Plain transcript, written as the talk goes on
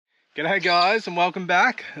G'day guys and welcome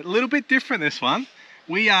back. A little bit different this one.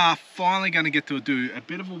 We are finally going to get to do a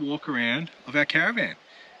bit of a walk around of our caravan.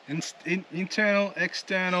 Internal,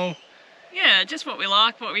 external. Yeah, just what we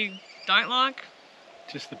like, what we don't like.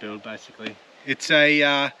 Just the build basically. It's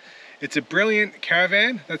a Brilliant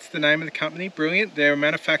Caravan. That's the name of the company, Brilliant. They're a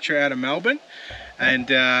manufacturer out of Melbourne and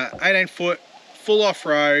 18-foot full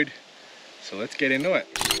off-road. So let's get into it.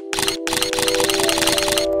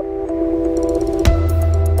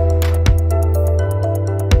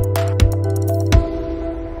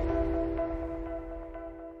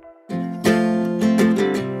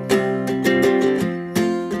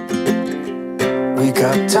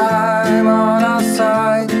 Got time on our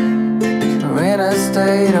side, we're in a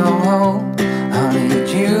state of hope. I need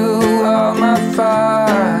you on my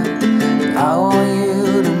fire. I want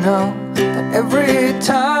you to know that every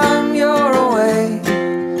time you're away,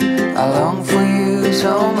 I long for you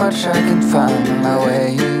so much I can find my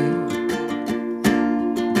way.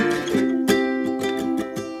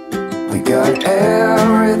 We got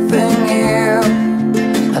everything here,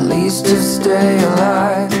 at least to stay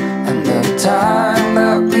alive. And the time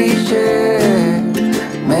that we share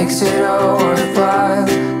makes it all worthwhile.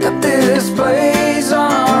 Got this place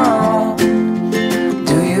on our own.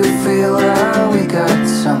 Do you feel that we got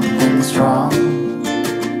something strong?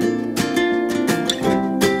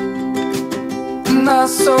 And I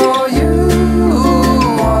saw you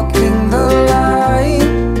walking the line,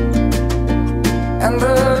 and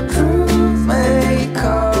the truth may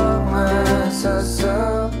come as a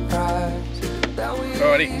surprise.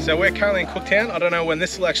 Alrighty, so we're currently in Cooktown. I don't know when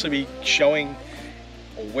this will actually be showing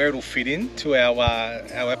or where it'll fit into our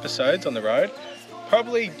episodes on the road.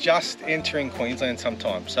 Probably just entering Queensland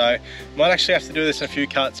sometime. So might actually have to do this in a few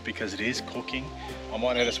cuts because it is cooking. I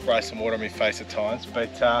might need to spray some water on my face at times.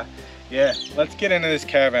 But yeah, let's get into this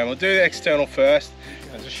caravan. We'll do the external first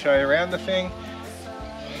and just show you around the thing.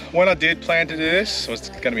 When I did plan to do this, it was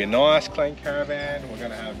going to be a nice clean caravan. We're going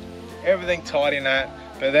to have everything tidy in that.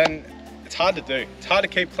 But then it's hard to do. It's hard to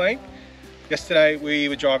keep clean. Yesterday we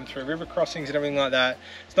were driving through river crossings and everything like that.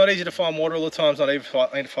 It's not easy to find water all the time. It's not easy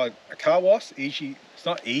to find a car wash. It's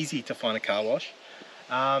not easy to find a car wash.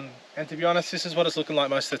 And to be honest, this is what it's looking like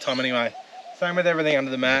most of the time anyway. Same with everything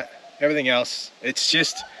under the mat, everything else. It's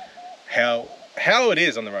just how it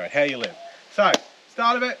is on the road, how you live. So,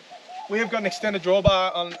 start of it, we have got an extended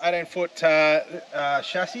drawbar on 18-foot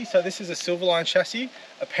chassis. So this is a Silverline chassis.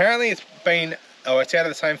 Apparently it's out of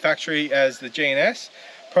the same factory as the G&S.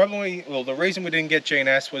 Probably, well, the reason we didn't get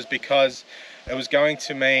G&S was because it was going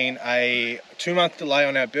to mean a 2-month delay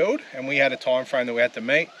on our build, and we had a time frame that we had to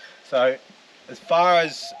meet. So as far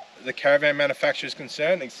as the caravan manufacturer is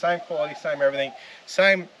concerned, it's same quality, same everything,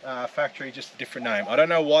 same factory, just a different name. I don't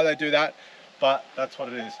know why they do that, but that's what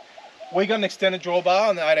it is. We got an extended drawbar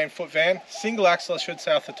on the 18-foot van, single axle I should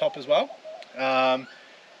say off the top as well.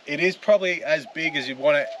 It is probably as big as you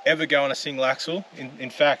want to ever go on a single axle. In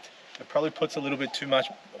fact, it probably puts a little bit too much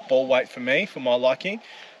ball weight for me, for my liking.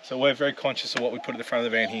 So we're very conscious of what we put at the front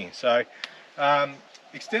of the van here. So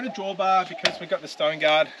extended drawbar because we've got the stone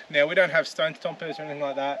guard. Now we don't have stone stompers or anything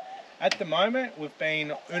like that. At the moment, we've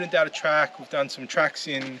been Unadilla track. We've done some tracks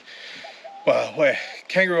in, well, where?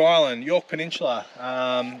 Kangaroo Island, York Peninsula.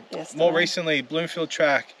 More recently, Bloomfield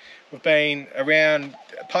track. We've been around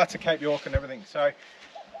parts of Cape York and everything. So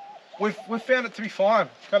we've found it to be fine.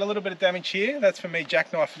 Got a little bit of damage here. That's for me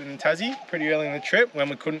jackknifing it in Tassie pretty early in the trip when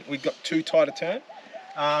we got too tight a turn.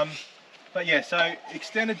 But yeah, so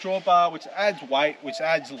extended drawbar, which adds weight, which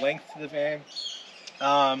adds length to the van.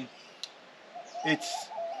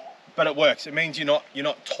 But it works. It means you're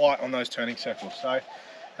not tight on those turning circles. So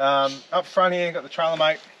up front here, got the trailer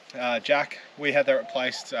mate jack. We had that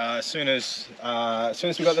replaced as soon as we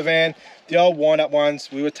got the van. The old wind-up ones,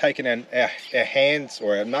 we were taking our hands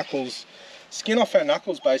or our knuckles, skin off our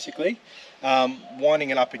knuckles basically,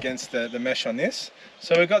 winding it up against the mesh on this.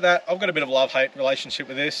 So we've got that. I've got a bit of a love-hate relationship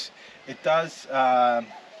with this. It does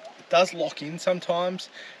lock in sometimes,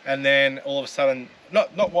 and then all of a sudden,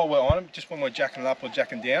 not while we're on it, just when we're jacking it up or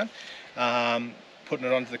jacking down, putting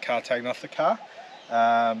it onto the car, taking off the car.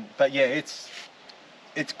 But yeah, it's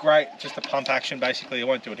great, just a pump action basically. I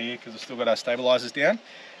won't do it here because we've still got our stabilizers down.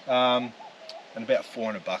 And about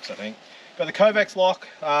 $400 I think. Got the Kovacs lock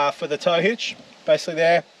for the tow hitch, basically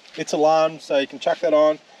there. It's alarmed, so you can chuck that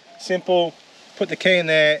on. Simple. Put the key in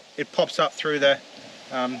there. It pops up through the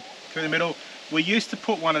middle. We used to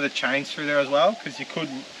put one of the chains through there as well, because you could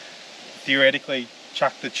theoretically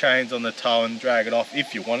chuck the chains on the tow and drag it off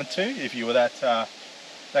if you wanted to, if you were that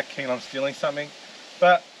keen on stealing something.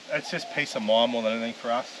 But it's just peace of mind more than anything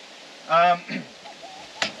for us.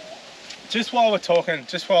 just while we're talking,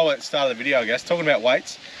 just while we're at the start of the video, I guess, talking about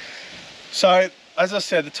weights. So, as I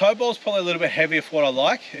said, the tow ball's probably a little bit heavier for what I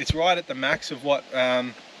like. It's right at the max of what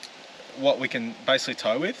we can basically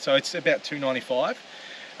tow with. So it's about 295.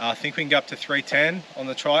 I think we can go up to 310 on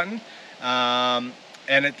the Triton. And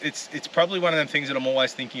it's probably one of them things that I'm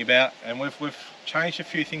always thinking about. And we've changed a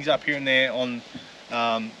few things up here and there on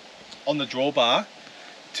the drawbar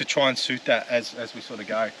to try and suit that as we sort of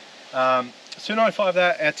go. 295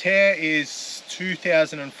 that, our tear is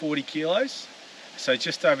 2,040 kilos, so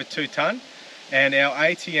just over 2 ton, and our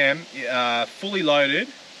ATM fully loaded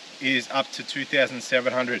is up to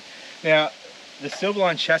 2,700. Now the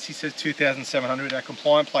Silverline chassis says 2,700, our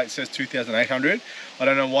compliant plate says 2,800. I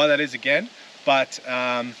don't know why that is again, but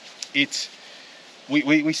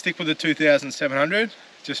we stick with the 2,700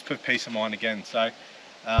 just for peace of mind again. So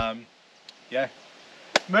yeah,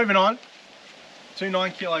 moving on. 2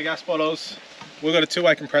 9-kilo gas bottles. We've got a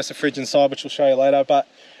 2-way compressor fridge inside, which we'll show you later. But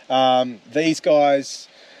these guys,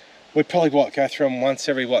 we probably go through them once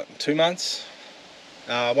every 2 months.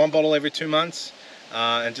 1 bottle every 2 months,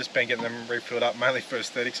 and just been getting them refilled up, mainly for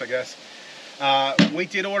aesthetics, I guess. We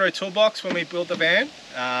did order a toolbox when we built the van,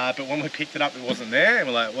 but when we picked it up, it wasn't there, and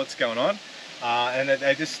we're like, what's going on? And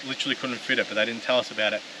they just literally couldn't fit it, but they didn't tell us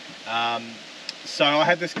about it. So I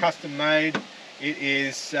had this custom made. It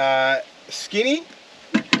is skinny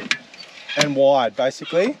and wide,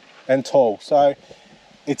 basically, and tall. So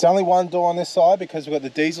it's only 1 door on this side because we've got the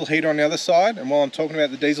diesel heater on the other side. And while I'm talking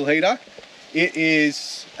about the diesel heater, it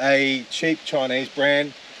is a cheap Chinese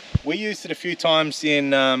brand. We used it a few times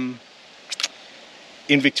in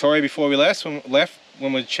Victoria before we left when we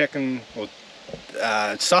were checking or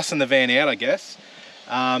sussing the van out, I guess.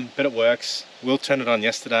 But it works. Will turned it on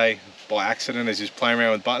yesterday by accident as he was playing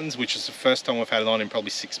around with buttons, which is the first time we've had it on in probably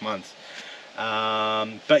 6 months.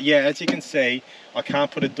 But yeah, as you can see, I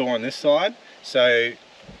can't put a door on this side, so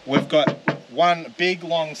we've got one big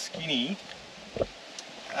long skinny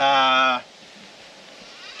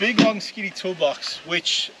toolbox,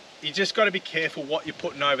 which you just got to be careful what you're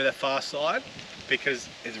putting over the far side, because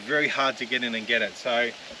it's very hard to get in and get it.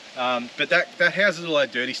 So but that houses all our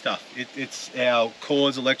dirty stuff. It's our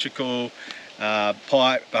cords, electrical,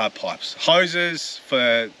 pipes, hoses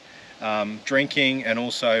for drinking, and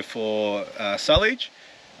also for sullage.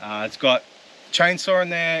 It's got chainsaw in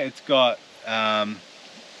there. It's got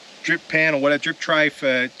drip pan or whatever, drip tray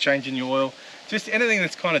for changing your oil. Just anything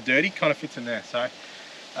that's kind of dirty kind of fits in there. So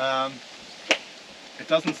it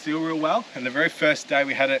doesn't seal real well. And the very first day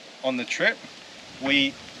we had it on the trip,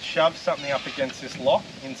 we shoved something up against this lock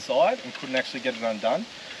inside and couldn't actually get it undone.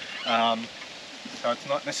 So it's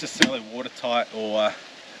not necessarily watertight or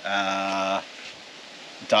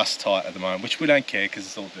dust tight at the moment, which we don't care because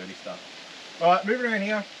it's all dirty stuff. All right, moving around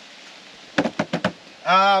here.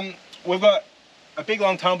 We've got a big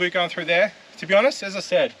long tunnel boot going through there. To be honest, as I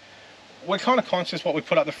said, we're kind of conscious what we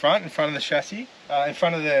put up the front, in front of the chassis, in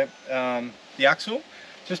front of the axle,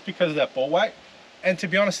 just because of that ball weight. And to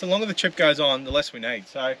be honest, the longer the trip goes on, the less we need.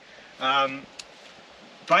 So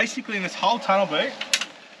basically in this whole tunnel boot,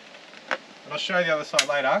 and I'll show you the other side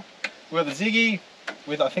later, we've got the Ziggy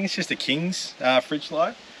with, I think it's just a King's fridge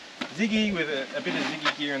slide. Ziggy with a bit of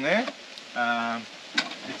Ziggy gear in there.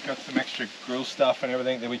 It's got some extra grill stuff and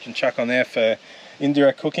everything that we can chuck on there for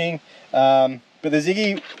indirect cooking. But the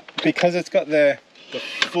Ziggy, because it's got the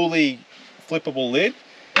fully flippable lid,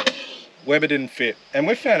 Weber didn't fit, and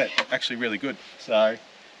we found it actually really good. So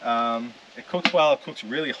it cooks well, it cooks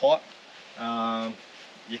really hot.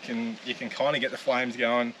 You can kind of get the flames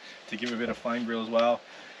going to give a bit of flame grill as well.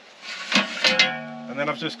 And then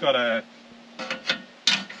I've just got I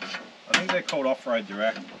think they're called Offroad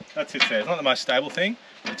Direct. That's it there. It's not the most stable thing,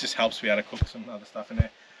 but it just helps me able to cook some other stuff in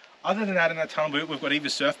there. Other than that, in that tunnel boot, we've got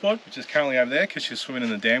Eva's surfboard, which is currently over there because she's swimming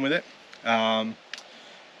in the dam with it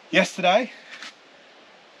yesterday.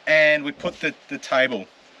 And we put the table,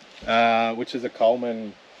 which is a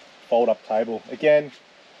Coleman fold-up table. Again,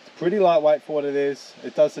 it's pretty lightweight for what it is.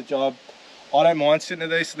 It does the job. I don't mind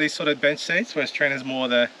sitting at these sort of bench seats, whereas Trina's more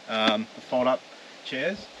the fold-up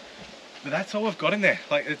chairs. But that's all we've got in there.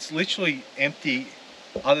 Like, it's literally empty,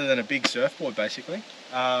 other than a big surfboard, basically.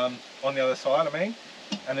 On the other side, I mean,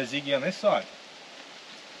 and a Ziggy on this side.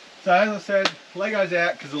 So as I said, Lego's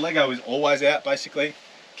out because the Lego is always out, basically.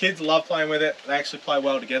 Kids love playing with it. They actually play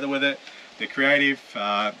well together with it. They're creative.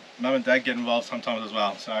 Mum and Dad get involved sometimes as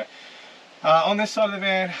well. So on this side of the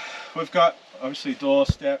van, we've got obviously door,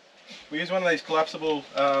 step. We use one of these collapsible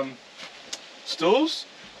stools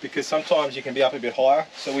because sometimes you can be up a bit higher.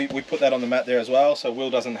 So we put that on the mat there as well. So Will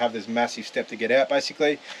doesn't have this massive step to get out,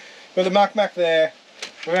 basically. We've got the muck there.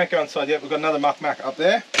 We won't go inside yet. We've got another muck up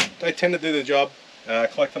there. they tend to do the job,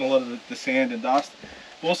 collecting a lot of the sand and dust.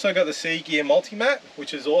 We've also got the Sea Gear multi-mat,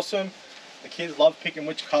 which is awesome. The kids love picking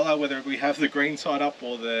which colour, whether we have the green side up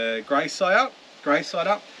or the grey side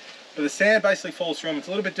up. But the sand basically falls through them. It's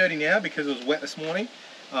a little bit dirty now because it was wet this morning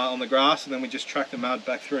on the grass, and then we just track the mud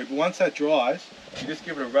back through. But once that dries, you just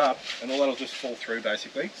give it a rub and all that'll just fall through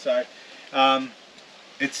basically. So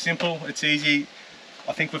it's simple, it's easy.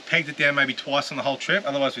 I think we've pegged it down maybe twice on the whole trip,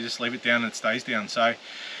 otherwise we just leave it down and it stays down. So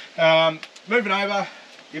moving over,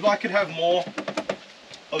 if I could have more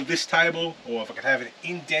of this table, or if I could have it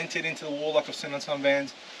indented into the wall like I've seen on some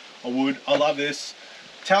vans, I would. I love this.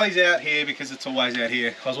 Tally's out here because it's always out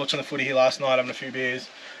here. I was watching the footy here last night, having a few beers.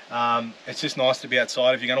 It's just nice to be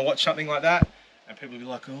outside if you're going to watch something like that. And people will be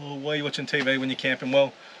like, oh, why are you watching TV when you're camping?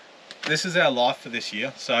 Well, this is our life for this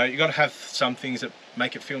year. So you've got to have some things that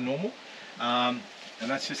make it feel normal. And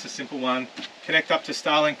that's just a simple one. Connect up to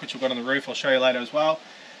Starlink, which we've got on the roof. I'll show you later as well.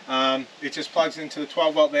 It just plugs into the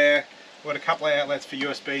 12 volt there. We've got a couple of outlets for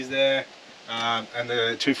USBs there, and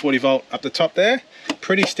the 240 volt up the top there.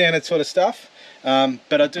 Pretty standard sort of stuff,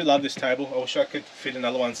 but I do love this table. I wish I could fit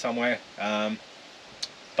another one somewhere,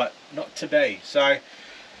 but not today. So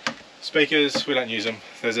speakers, we don't use them.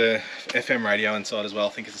 There's a FM radio inside as well. I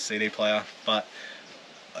think it's a CD player, but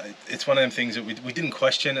it's one of them things that we didn't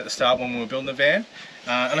question at the start when we were building the van.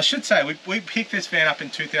 And I should say, we picked this van up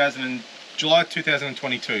in July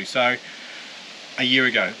 2022, so a year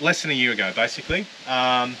ago, less than a year ago basically.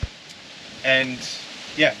 And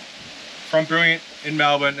yeah, from Brilliant in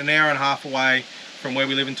Melbourne, an hour and a half away from where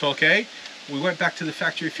we live in Torquay. We went back to the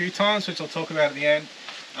factory a few times, which I'll talk about at the end.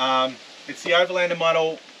 It's the Overlander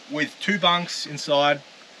model with 2 bunks inside.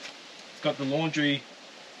 It's got the laundry,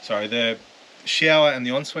 sorry, the shower and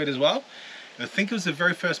the ensuite as well. I think it was the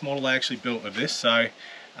very first model they actually built of this, so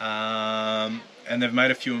and they've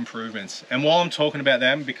made a few improvements. And while I'm talking about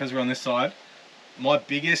them, because we're on this side, my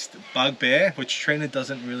biggest bugbear, which Trina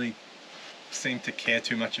doesn't really seem to care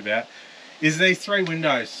too much about, is these 3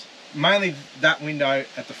 windows. Mainly that window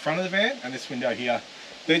at the front of the van and this window here.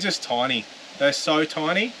 They're just tiny. They're so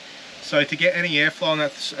tiny. So to get any airflow on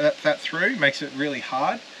that through makes it really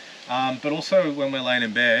hard. But also when we're laying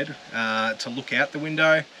in bed, to look out the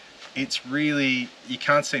window, it's really, you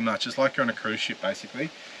can't see much. It's like you're on a cruise ship basically.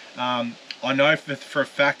 I know for a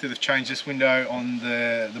fact that they've changed this window on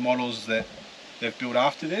the models that they've built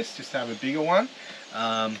after this, just to have a bigger one.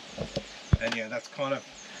 And yeah, that's kind of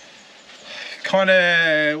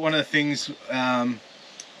one of the things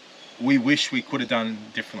we wish we could have done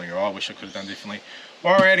differently, or I wish I could have done differently.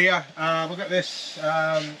 While we're out here, we've got this,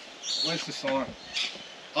 where's the sign?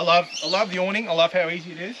 I love the awning. I love how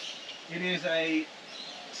easy it is. It is a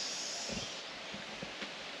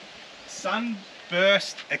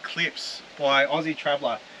Sunburst Eclipse by Aussie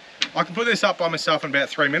Traveller. I can put this up by myself in about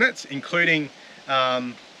 3 minutes, including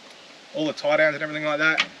all the tie downs and everything like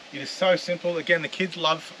that. It is so simple. Again, the kids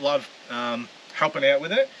love helping out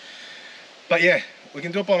with it. But yeah, we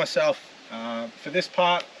can do it by myself. For this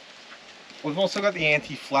part, we've also got the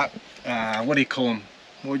anti-flap, what do you call them?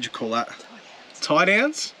 What would you call that? Tie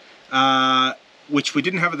downs, which we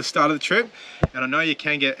didn't have at the start of the trip. And I know you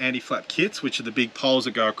can get anti-flap kits, which are the big poles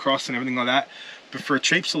that go across and everything like that. But for a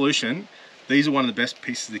cheap solution, these are one of the best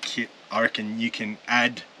pieces of the kit I reckon you can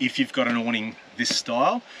add if you've got an awning this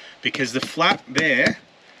style, because the flap there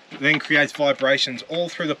then creates vibrations all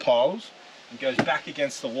through the poles and goes back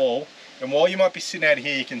against the wall. And while you might be sitting out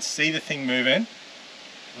here, you can see the thing moving.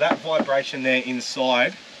 That vibration there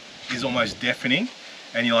inside is almost deafening.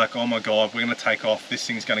 And you're like, oh my God, we're gonna take off. This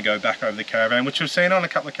thing's gonna go back over the Caravan, which we've seen on a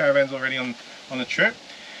couple of Caravans already on the trip.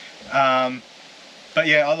 But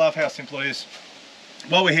yeah, I love how simple it is.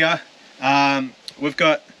 While we're here, we've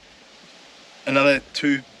got another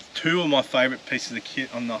two of my favorite pieces of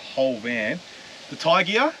kit on the whole van. The tie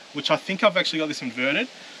gear, which I think I've actually got this inverted,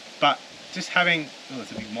 but just having, oh,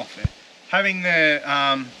 there's a big moth there. Having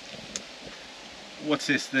the, what's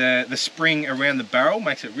this, the spring around the barrel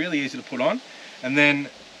makes it really easy to put on. And then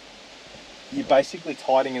you're basically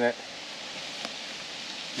tightening it.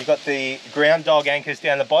 You've got the ground dog anchors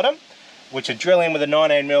down the bottom, which are drill in with a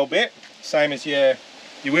 19mm bit, same as your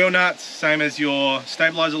wheel nuts, same as your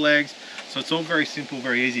stabilizer legs. So it's all very simple,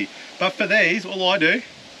 very easy. But for these, all I do,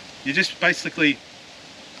 you just basically,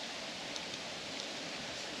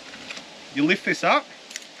 you lift this up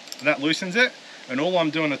and that loosens it. And all I'm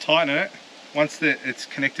doing to tighten it, once it's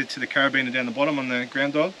connected to the carabiner down the bottom on the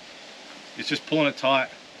ground dog, it's just pulling it tight,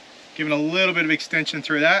 giving a little bit of extension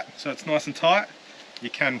through that so it's nice and tight. You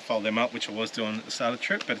can fold them up, which I was doing at the start of the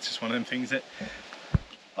trip, but it's just one of them things that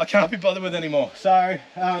I can't be bothered with anymore. So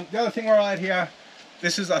the other thing we're out here,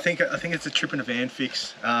 this is, I think it's a trip in a van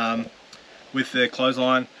fix with the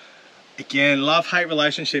clothesline. Again, love-hate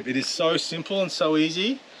relationship. It is so simple and so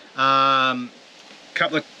easy.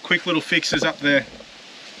 Couple of quick little fixes up here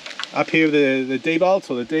with the D-bolts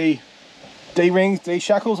or the D-rings,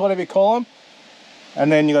 D-shackles, whatever you call them.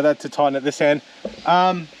 And then you got that to tighten at this end.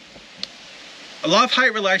 A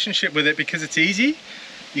love-hate relationship with it because it's easy.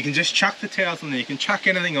 You can just chuck the towels on there, you can chuck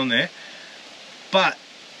anything on there, but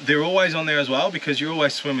they're always on there as well because you're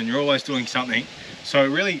always swimming, you're always doing something. So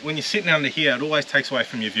really, when you're sitting under here, it always takes away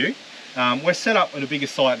from your view. We're set up at a bigger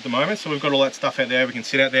site at the moment, so we've got all that stuff out there, we can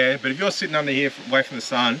sit out there, but if you're sitting under here away from the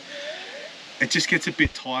sun, it just gets a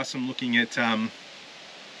bit tiresome looking at towels,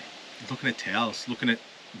 looking at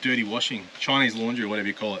dirty washing, Chinese laundry or whatever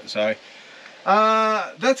you call it. So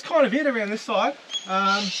that's kind of it around this side.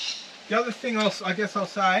 The other thing I guess I'll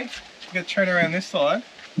say, you got Trina around this side.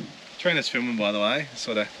 Trina's filming, by the way,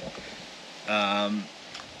 sort of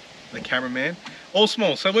the cameraman. All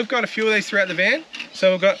small, so we've got a few of these throughout the van.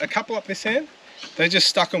 So we've got a couple up this end. They just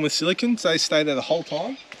stuck them with silicone, so they stay there the whole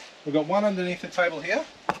time. We've got one underneath the table here,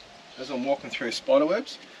 as I'm walking through spider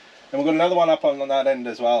webs. And we've got another one up on that end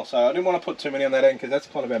as well. So I didn't want to put too many on that end because that's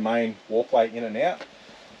kind of our main walkway in and out.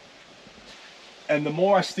 And the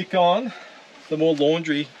more I stick on, the more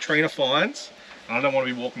laundry Trina finds. And I don't want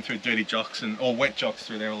to be walking through dirty jocks or wet jocks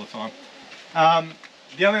through there all the time.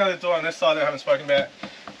 The only other door on this side that I haven't spoken about,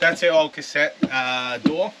 that's our old cassette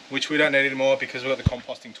door, which we don't need anymore because we've got the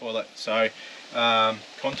composting toilet. So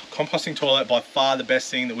composting toilet, by far the best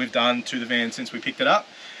thing that we've done to the van since we picked it up.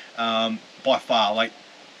 By far, like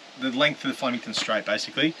the length of the Flemington Straight,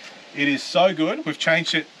 basically. It is so good. We've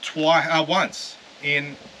changed it once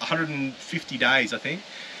in 150 days, I think.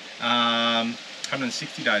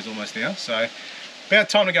 160 days almost now. So about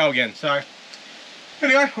time to go again. So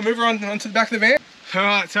anyway, we'll move on onto the back of the van. All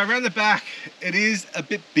right, so around the back, it is a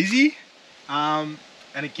bit busy. And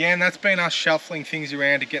again, that's been us shuffling things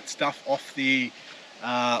around to get stuff off the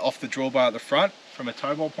drawbar at the front from a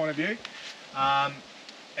tow ball point of view.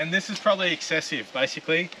 And this is probably excessive,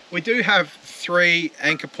 basically. We do have 3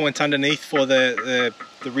 anchor points underneath for the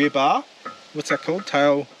rear bar. What's that called?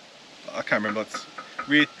 Tail, I can't remember. It's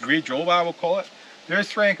rear drawbar, we'll call it. There is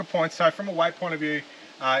 3 anchor points, so from a weight point of view,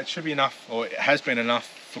 it should be enough, or it has been enough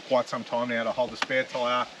for quite some time now to hold the spare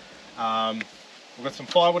tyre. We've got some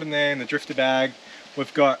plywood in there in the drifter bag.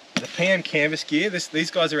 We've got the PM canvas gear.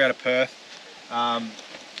 These guys are out of Perth.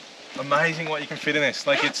 Amazing what you can fit in this.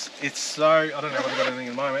 Like it's so, I don't know whether I've got anything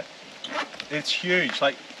in the moment. It's huge.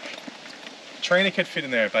 Like Trina could fit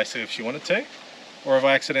in there basically if she wanted to, or if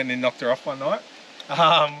I accidentally knocked her off one night.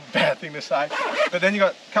 Bad thing to say. But then you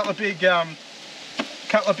got a couple of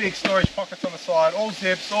big storage pockets on the side, all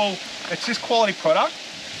zips, it's just quality product,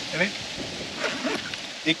 and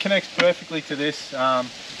it connects perfectly to this.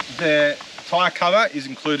 The tyre cover is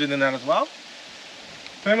included in that as well.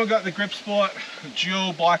 Then we've got the Grip Sport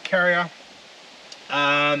dual bike carrier.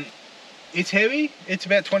 It's heavy, it's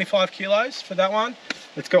about 25 kilos for that one.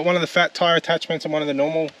 It's got one of the fat tyre attachments and one of the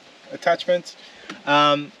normal attachments.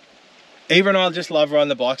 Eva and I just love riding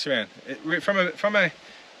the bikes around.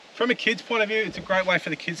 From a kid's point of view, it's a great way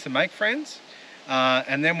for the kids to make friends.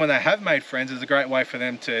 And then when they have made friends, it's a great way for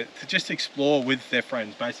them to just explore with their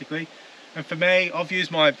friends, basically. And for me, I've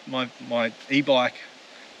used my e-bike.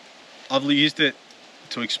 I've used it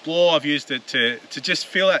to explore. I've used it to just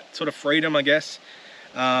feel that sort of freedom, I guess,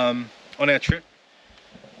 on our trip.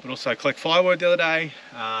 But also collect firewood the other day.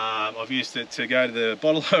 I've used it to go to the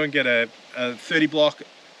bottle and get a 30 block,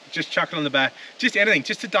 just chuck it on the back, just anything,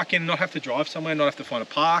 just to duck in and not have to drive somewhere, not have to find a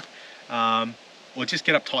park, or just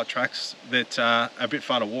get up tight tracks that are a bit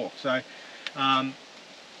fun to walk. So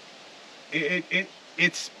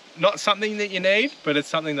it's not something that you need, but it's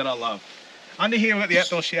something that I love. Under here we've got the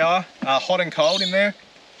outdoor shower, hot and cold in there.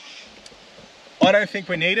 I don't think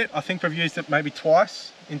we need it. I think we've used it maybe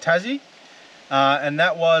twice in Tassie, and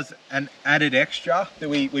that was an added extra that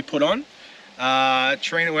we put on.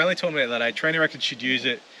 Trina, we only talked about it that day. Trina reckons she'd use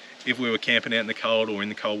it if we were camping out in the cold or in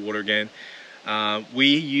the cold water again. We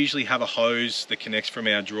usually have a hose that connects from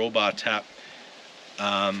our drawbar tap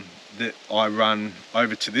that I run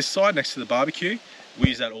over to this side next to the barbecue. We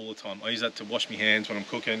use that all the time. I use that to wash my hands when I'm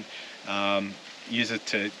cooking. Use it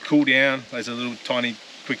to cool down. There's a little tiny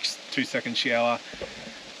quick 2-second shower.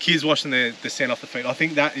 Kids washing the sand off the feet. I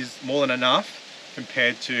think that is more than enough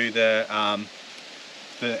compared to the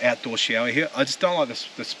outdoor shower here. I just don't like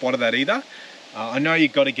the spot of that either. I know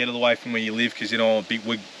you've got to get it away from where you live because you don't want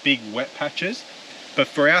big wet patches. But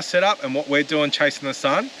for our setup and what we're doing chasing the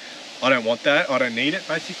sun, I don't want that. I don't need it,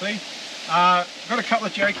 basically. Got a couple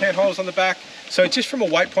of jerry can holes on the back. So just from a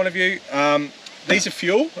weight point of view, these are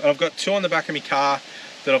fuel, and I've got 2 on the back of my car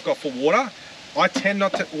that I've got for water. I tend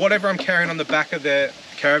not to, whatever I'm carrying on the back of the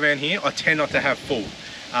Caravan here, I tend not to have full.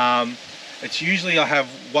 It's usually I have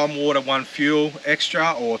 1 water, 1 fuel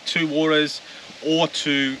extra, or 2 waters, or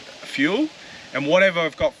 2 fuel. And whatever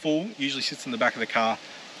I've got full usually sits in the back of the car.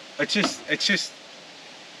 It's just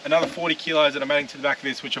another 40 kilos that I'm adding to the back of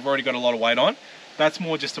this, which I've already got a lot of weight on. That's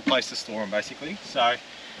more just a place to store them, basically. So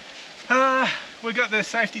we've got the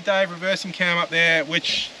Safety Dave reversing cam up there,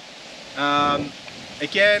 which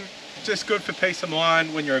again, just good for peace of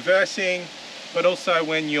mind when you're reversing, but also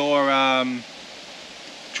when you're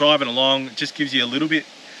driving along. It just gives you a little bit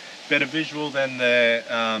better visual than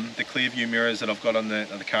the clear view mirrors that I've got on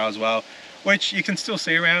the car as well, which you can still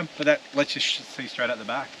see around, but that lets you see straight out the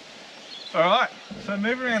back. All right, so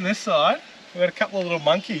moving around this side, we've got a couple of little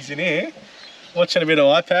monkeys in here watching a bit of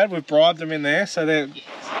iPad. We've bribed them in there, so they've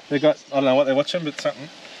got, I don't know what they're watching, but something.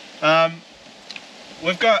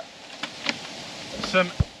 We've got some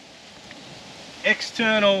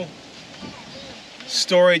external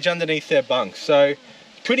storage underneath their bunk, so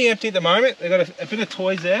pretty empty at the moment. They've got a bit of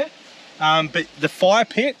toys there, but the fire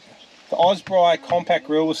pit, the Osprey compact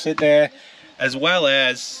grill will sit there, as well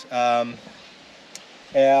as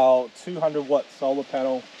our 200-watt solar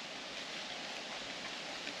panel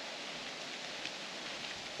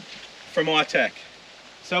from iTech.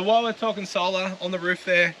 So while we're talking solar, on the roof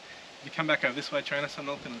there, if you come back over this way, Trina, so I'm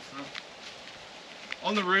not looking at the sun.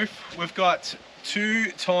 On the roof, we've got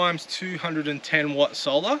 2 times 210 watt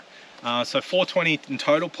solar, so 420 in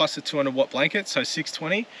total plus the 200 watt blanket, so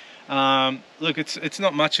 620. Look, it's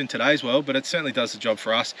not much in today's world, but it certainly does the job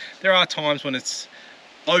for us. There are times when it's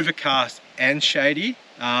overcast and shady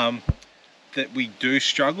that we do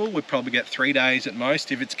struggle. We'd probably get 3 days at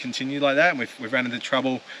most if it's continued like that, and we've run into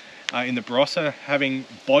trouble in the Barossa having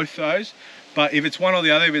both those. But if it's one or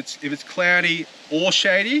the other, if it's cloudy or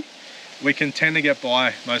shady, we can tend to get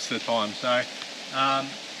by most of the time. So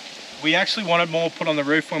we actually wanted more put on the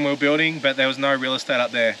roof when we were building, but there was no real estate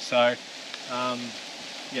up there. So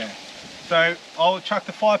yeah, so I'll chuck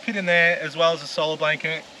the fire pit in there as well as a solar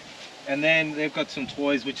blanket, and then they've got some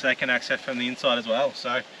toys which they can access from the inside as well.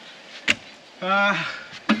 So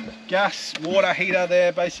gas, water heater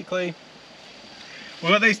there basically.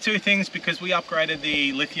 We've got these 2 things because we upgraded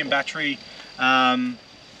the lithium battery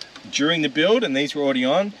during the build, and these were already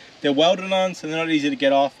on. They're welded on, so they're not easy to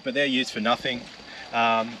get off, but they're used for nothing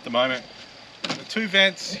at the moment. The 2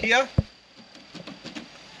 vents here,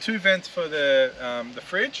 2 vents for the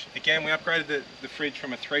fridge. Again, we upgraded the fridge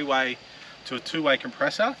from a 3-way to a 2-way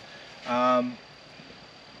compressor.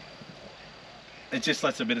 It just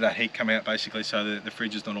lets a bit of that heat come out basically, so the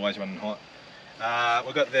fridge is not always running hot.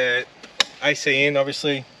 We've got the AC in,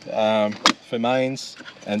 obviously, for mains,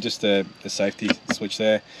 and just the safety switch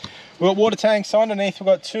there. We've got water tanks underneath. We've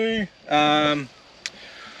got two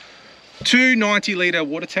 90-litre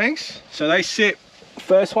water tanks. So they sit,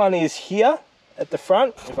 first one is here at the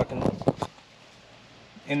front, if I can,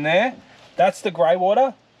 in there. That's the grey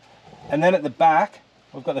water. And then at the back,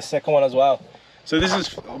 we've got the second one as well. So this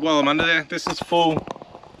is, while I'm under there, this is full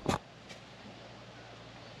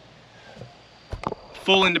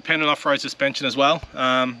independent off-road suspension as well,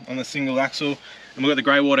 on the single axle. And we've got the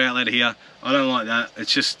grey water outlet here. I don't like that.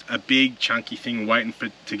 It's just a big chunky thing waiting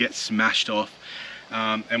to get smashed off.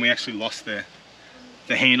 And we actually lost the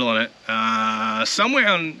handle on it somewhere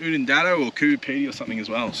on Unundata or Kupiti or something as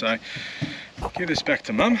well. So give this back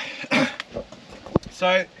to Mum.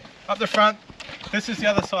 So up the front, this is the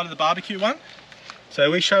other side of the barbecue one.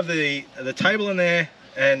 So we shove the table in there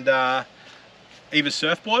and Eva's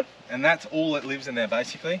surfboard, and that's all that lives in there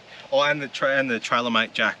basically. Oh, and the trailer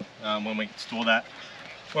mate jack when we store that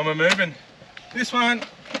when we're moving. This one,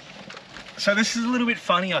 so this is a little bit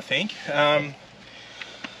funny, I think.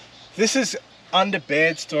 This is under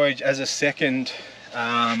bed storage as a second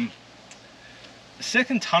tunnel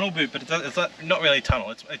boot, but it's not really a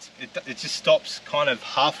tunnel. It just stops kind of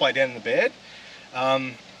halfway down the bed.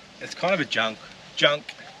 It's kind of a junk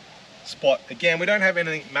spot. Again, we don't have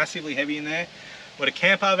anything massively heavy in there. We've got a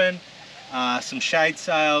camp oven, some shade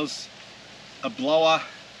sails, a blower,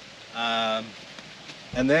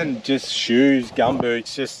 and then just shoes, gum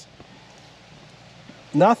boots, just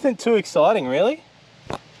nothing too exciting really.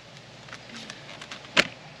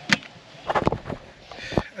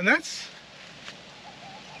 And that's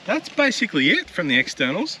basically it from the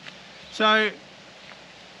externals. So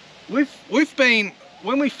we've been,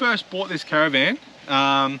 when we first bought this Caravan,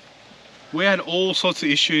 we had all sorts of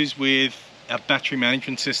issues with our battery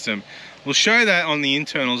management system. We'll show that on the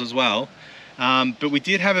internals as well. But we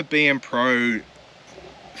did have a BM Pro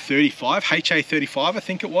 35, HA35 I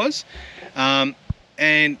think it was,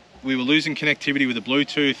 and we were losing connectivity with the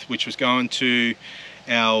Bluetooth, which was going to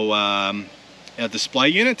our display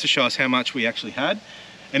unit to show us how much we actually had,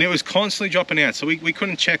 and it was constantly dropping out, so we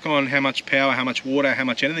couldn't check on how much power, how much water, how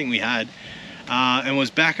much anything we had, and was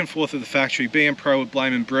back and forth at the factory. BM Pro were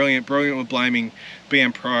blaming Brilliant, Brilliant were blaming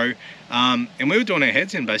BM Pro, and we were doing our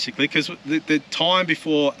heads in basically, because the time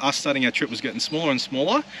before us starting our trip was getting smaller and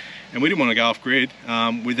smaller, and we didn't want to go off grid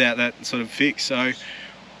without that sort of fix. So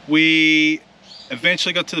we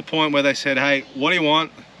eventually got to the point where they said, hey, what do you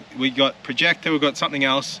want? We got projector, we got something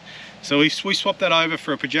else, so we swapped that over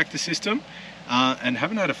for a projector system, and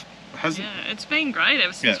haven't had a yeah, it's been great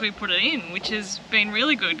ever since we put it in, which has been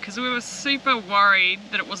really good, because we were super worried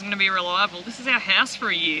that it wasn't going to be reliable. This is our house for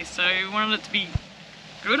a year, so we wanted it to be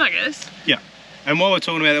good, I guess. Yeah, and while we're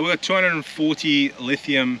talking about that, we've got 240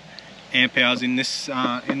 lithium amp hours in this.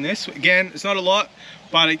 Again, it's not a lot,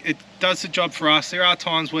 but it does the job for us. There are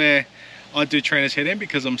times where I do Trina's head in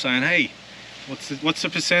because I'm saying, hey, what's the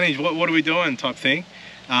percentage? What are we doing? Type thing.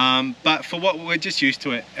 But for what we're just used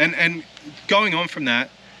to it, and going on from that.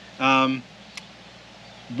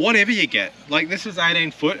 Whatever you get, like this is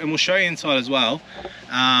 18 foot, and we'll show you inside as well.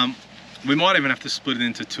 We might even have to split it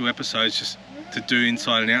into 2 episodes just to do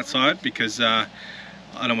inside and outside, because I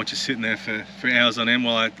don't want you sitting there for hours on end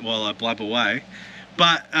while I blab away.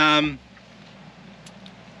 But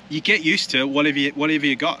you get used to whatever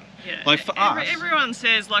you got. Yeah. Like for us, everyone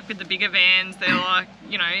says, like with the bigger vans, they're like,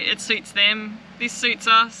 you know, it suits them. This suits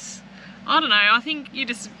us. I don't know. I think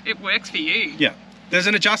it works for you. Yeah. There's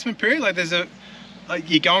an adjustment period, like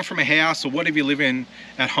you're going from a house or whatever you live in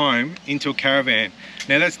at home into a caravan.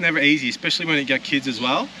 Now that's never easy, especially when you got kids as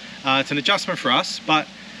well. It's an adjustment for us, but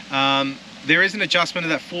there is an adjustment of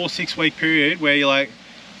that 4-6 week period where you're like,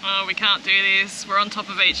 oh, we can't do this, we're on top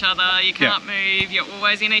of each other, you can't move, you're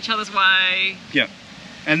always in each other's way. Yeah,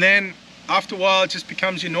 and then after a while it just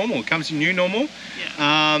becomes your normal, it becomes your new normal.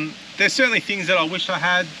 Yeah. There's certainly things that I wish I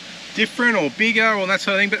had different or bigger or that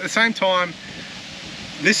sort of thing, but at the same time,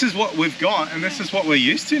 this is what we've got, and this is what we're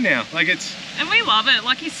used to now. Like and we love it.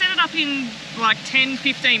 Like you set it up in like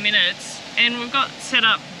 10-15 minutes, and we've got set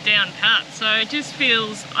up down pat. So it just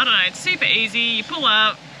feels, I don't know, it's super easy. You pull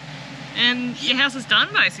up, and your house is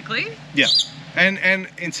done basically. Yeah, and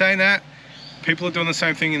in saying that, people are doing the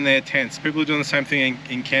same thing in their tents. People are doing the same thing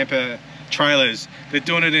in camper trailers. They're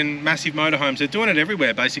doing it in massive motorhomes. They're doing it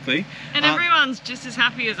everywhere basically. And everyone's just as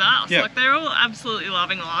happy as us. Yeah. Like they're all absolutely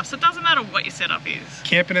loving life. So it doesn't matter what your setup is.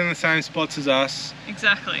 Camping in the same spots as us.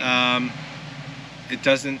 Exactly. It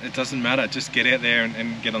doesn't matter. Just get out there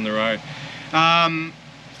and get on the road.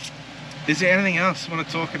 Is there anything else you want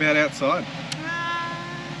to talk about outside?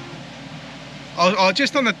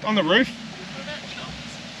 Just on the roof.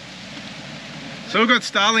 So we've got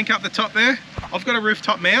Starlink up the top there. I've got a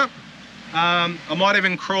rooftop mount. I might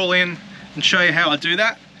even crawl in and show you how I do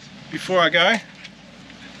that before I go.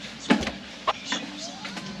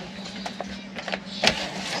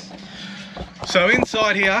 So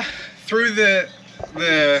inside here, through the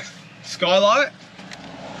skylight,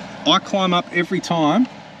 I climb up every time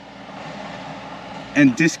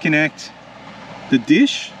and disconnect the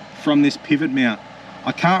dish from this pivot mount.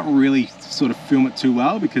 I can't really sort of film it too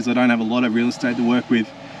well because I don't have a lot of real estate to work with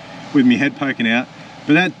my head poking out.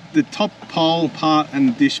 But the top pole part and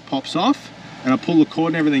the dish pops off, and I pull the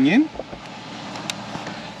cord and everything in.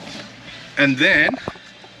 And then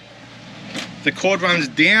the cord runs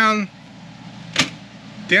down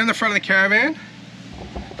the front of the caravan,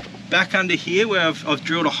 back under here where I've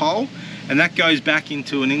drilled a hole, and that goes back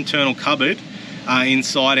into an internal cupboard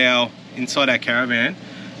inside our caravan.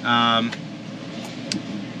 And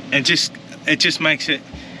it just makes it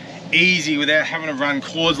easy without having to run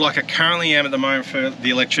cords like I currently am at the moment for the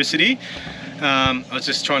electricity. I was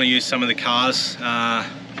just trying to use some of the car's power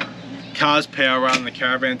rather than the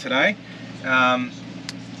caravan today,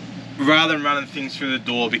 rather than running things through the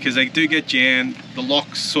door, because they do get jammed. The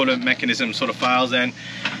lock sort of mechanism sort of fails then.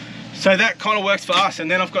 So that kind of works for us. And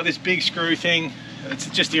then I've got this big screw thing. It's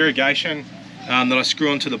just irrigation that I screw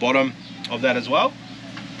onto the bottom of that as well.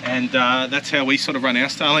 And that's how we sort of run our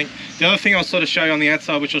Starlink. The other thing I'll sort of show you on the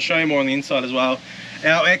outside, which I'll show you more on the inside as well,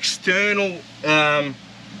 our external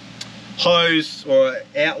hose or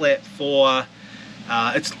outlet for,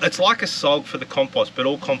 it's like a SOG for the compost, but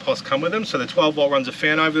all composts come with them. So the 12 volt runs a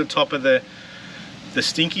fan over the top of the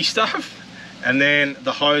stinky stuff, and then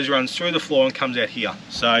the hose runs through the floor and comes out here.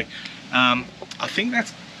 So I think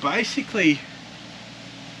that's basically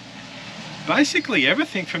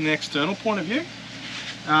everything from the external point of view.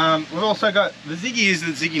 We've also got the Ziggy is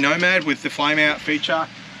the Ziggy Nomad with the flame out feature.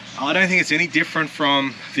 I don't think it's any different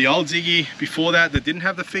from the old Ziggy before that didn't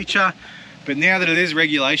have the feature, but now that it is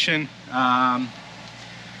regulation, that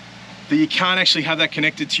you can't actually have that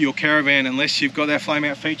connected to your Caravan unless you've got that flame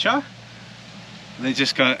out feature. They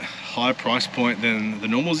just got a higher price point than the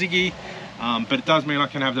normal Ziggy, but it does mean I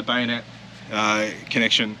can have the bayonet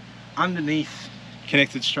connection underneath,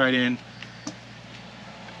 connected straight in.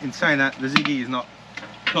 In saying that, the Ziggy is not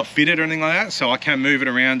fitted or anything like that, so I can move it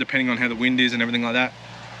around depending on how the wind is and everything like that.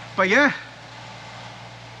 But yeah,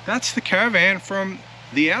 that's the Caravan from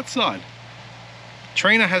the outside.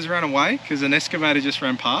 Trina has run away because an excavator just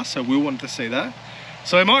ran past, so we'll want to see that.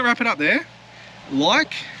 So I might wrap it up there.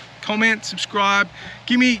 Like, comment, subscribe.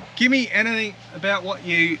 Give me anything about what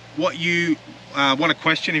you want to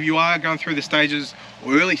question if you are going through the stages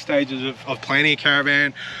or early stages of planning a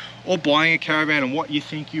Caravan or buying a Caravan and what you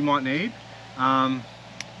think you might need.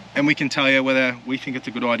 And we can tell you whether we think it's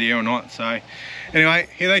a good idea or not. So anyway,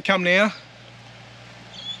 here they come now.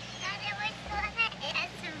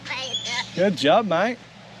 Good job, mate.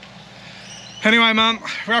 Anyway, Mum,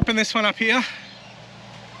 wrapping this one up here.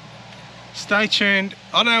 Stay tuned.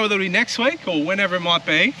 I don't know whether it'll be next week or whenever it might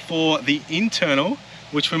be for the internal,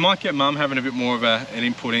 which we might get Mum having a bit more of an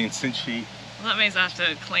input in since she... Well, that means I have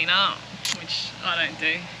to clean up, which I don't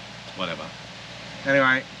do. Whatever.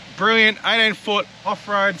 Anyway, brilliant 18-foot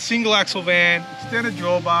off-road single axle van, extended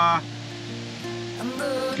drawbar.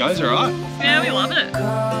 Goes alright. Yeah, we love it.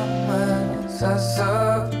 A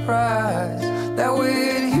surprise that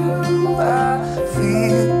with you I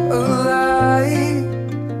feel alive.